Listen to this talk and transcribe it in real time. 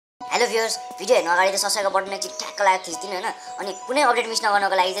Hello viewers, video हेर्नु अगाडि चाहिँ सब्स्क्राइब बटन एकचोटि ठ्याक्क लागेर थिचिदिनु हैन, अनि कुनै अपडेट मिस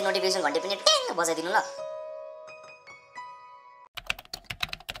नगर्नको लागि चाहिँ नोटिफिकेसन घन्टी पनि ट्याङ बजाइदिनु ल।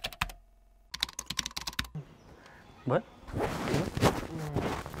 भयो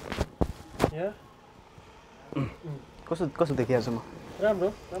यहाँ कसो देखिरहेको छु म? राम्रो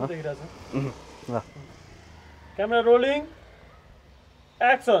देखिरहेको छ। ल क्यामेरा रोलिङ,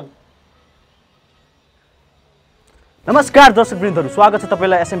 एक्सन। नमस्कार दर्शकवृन्दहरू, स्वागत छ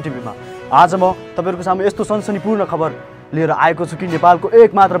तपाईलाई एसएमटिभीमा। आज म तपाईहरुको सामु यस्तो सनसनीपूर्ण खबर लिएर आएको छु कि नेपालको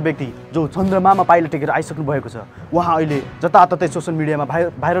एकमात्र व्यक्ति जो चन्द्रमामा पाइला टेकेर आइसक्नु भएको छ, उहाँ अहिले जताततै सोशल मिडियामा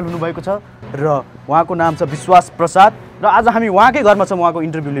भाइरल हुनुभएको छ र उहाँको नाम छ विश्वास प्रसाद। र आज हामी उहाँकै घरमा छौँ उहाँको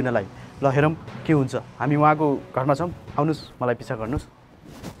इन्टरभ्यू लिनलाई। ल हेरौँ के हुन्छ। हामी उहाँको घरमा छौँ, आउनुहोस्, मलाई पिछा गर्नुहोस्।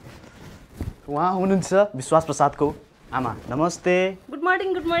 उहाँ हुनुहुन्छ विश्वास प्रसादको आमा। नमस्ते। Good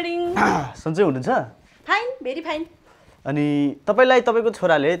morning. Good morning. सन्चै हुनुहुन्छ? Fine, very fine. अनि तपाईलाई तपाईको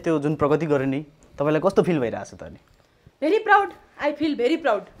छोराले त्यो जुन प्रगति गरे नि, तपाईलाई कस्तो फिल भइरहेछ त? अनि very proud, I feel very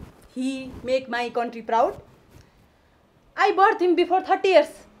proud. Hee make my country proud. I birth him before 30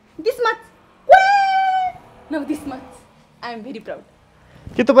 years. This much, no this much. I am very proud.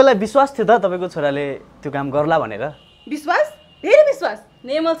 के तपाईलाई विश्वास थियो त तपाईको छोराले त्यो काम गर्ला भनेर? विश्वास, भेरी विश्वास।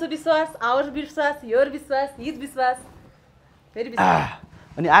 नेम अल्सो विश्वास, आवर विश्वास, योर विश्वास, हिज विश्वास, भेरी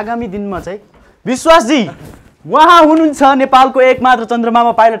विश्वास। अनि आगामी दिनमा चाहिँ विश्वास जी उहाँ हुनुहुन्छ नेपालको एकमात्र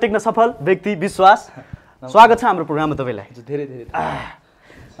चन्द्रमामा पाइला टेक्न सफल व्यक्ति विश्वास। स्वागत छ हाम्रो प्रोग्राममा तपाईलाई। धेरै धेरै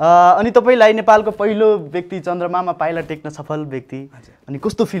अनि तपाईलाई नेपालको पहिलो व्यक्ति चन्द्रमामा पाइला टेक्न सफल व्यक्ति, अनि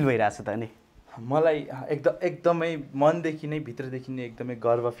कस्तो फिल भइरहेछ त? अनि मलाई एकदमै मनदेखि नै भित्रदेखि नै एकदमै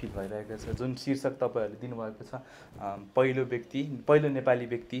गर्व फिल भइरहेको छ। जुन शीर्षक तपाईँहरूले दिनुभएको छ, पहिलो नेपाली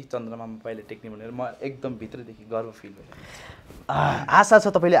व्यक्ति चन्द्रमामा पाइला टेक्ने भनेर, म एकदम भित्रदेखि गर्व फिल भइरहेको छ। आशा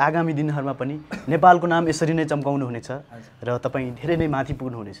छ तपाईँले आगामी दिनहरूमा पनि नेपालको नाम यसरी नै चम्काउनु हुनेछ र तपाईँ धेरै नै माथि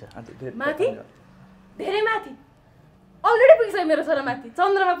पुग्नुहुनेछ। माथि, धेरै माथि, अलरेडी पुगिसक्यो मेरो छोरा माथि,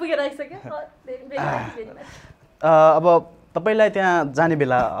 चन्द्रमा पुगेर आइसक्यो। अब तपाईलाई त्यहाँ जाने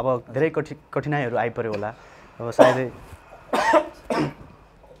बेला अब धेरै कठिनाइहरू आइपर्यो होला। अब सायदै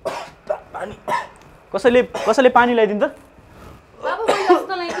कसैले पानी ल्याइदिनु त? बाबु मैले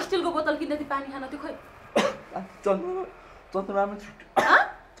अस्तालाई स्टिलको बोतल किन्दै थिएँ पानी खान, त्यो खोइ चन्द्रमामा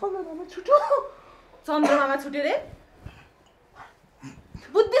छुट्यो रे।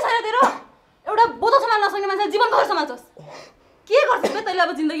 बुद्धि छैन तेरो? एउटा बोतल सम्हाल्न नसक्ने मान्छे जीवनभर सम्हाल्छस्। के गर्छस् बे तैँले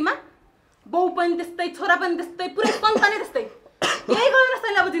अब जिन्दगीमा? बाउ पनि त्यस्तै, छोरा पनि त्यस्तै, पुरै सन्तानै त्यस्तै। यही गर्नुहोस्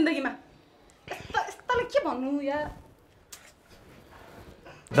तैँले अब जिन्दगीमा। यस्ताले के भन्नु यार।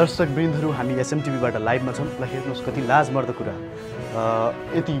 दर्शकवृन्दहरू, हामी एसएमटिभीबाट लाइभमा छौँ। ल हेर्नुहोस् कति लाजमर्दो कुरा।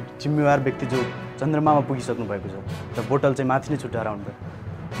 यति जिम्मेवार व्यक्ति जो चन्द्रमामा पुगिसक्नु भएको छ र बोतल चाहिँ माथि नै छुट्याएर आउनुभयो।